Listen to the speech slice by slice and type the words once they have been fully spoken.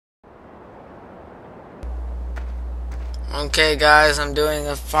Okay guys, I'm doing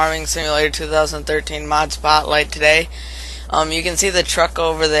a Farming Simulator 2013 mod spotlight today. You can see the truck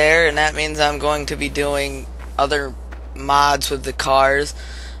over there, and that means I'm going to be doing other mods with the cars.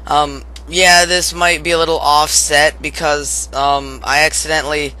 Yeah, this might be a little offset because I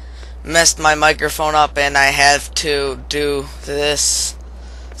accidentally messed my microphone up and I have to do this.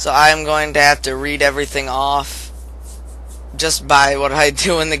 So I'm going to have to read everything off just by what I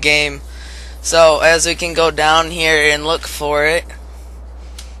do in the game. So as we can go down here and look for it,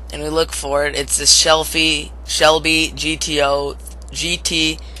 it's the Shelby GTO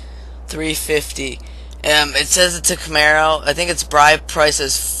GT350. It says it's a Camaro. I think its bribe price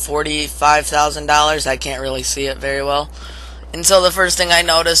is $45,000. I can't really see it very well. And so the first thing I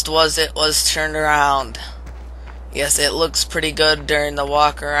noticed was it was turned around. Yes, it looks pretty good during the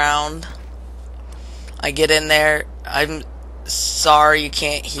walk around. I get in there. I'm sorry you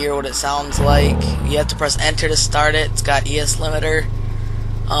can't hear what it sounds like. You have to press enter to start it. It's got ES limiter.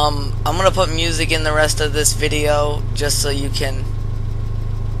 I'm gonna put music in the rest of this video just so you can,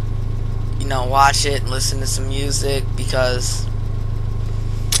 watch it and listen to some music because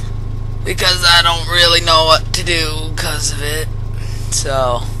I don't really know what to do because of it.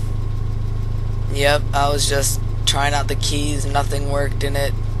 So yep, I was just trying out the keys. Nothing worked in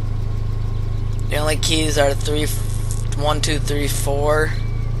it. The only keys are 1, 2, 3, 4.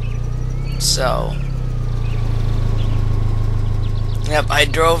 So yep, I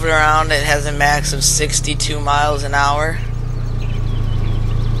drove it around. It has a max of 62 miles an hour.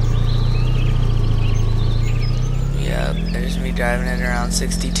 Yep, there's me driving it around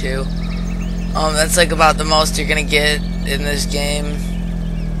 62. That's like about the most you're gonna get in this game.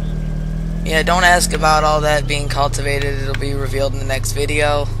 Yeah, don't ask about all that being cultivated. It'll be revealed in the next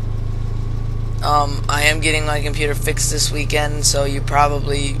video. I am getting my computer fixed this weekend, so you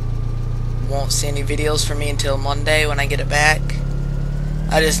probably won't see any videos from me until Monday when I get it back.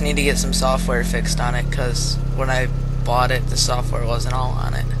 I just need to get some software fixed on it, because when I bought it, the software wasn't all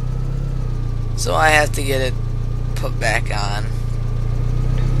on it. So I have to get it put back on.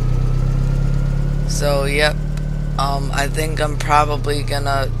 So, yep. I think I'm probably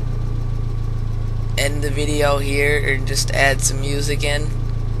gonna end the video here, or just add some music in.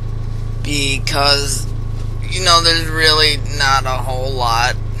 Because, there's really not a whole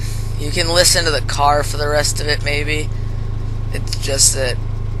lot. You can listen to the car for the rest of it, maybe. It's just that,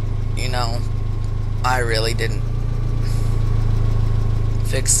 I really didn't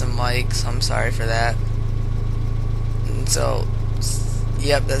fix the mic, so I'm sorry for that. And so,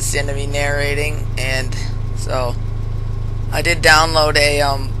 yep, that's the end of me narrating. And so, I did download a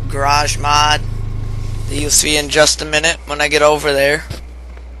garage mod that you'll see in just a minute when I get over there.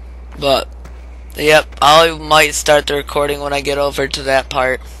 But, yep, I might start the recording when I get over to that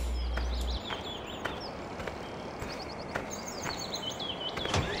part.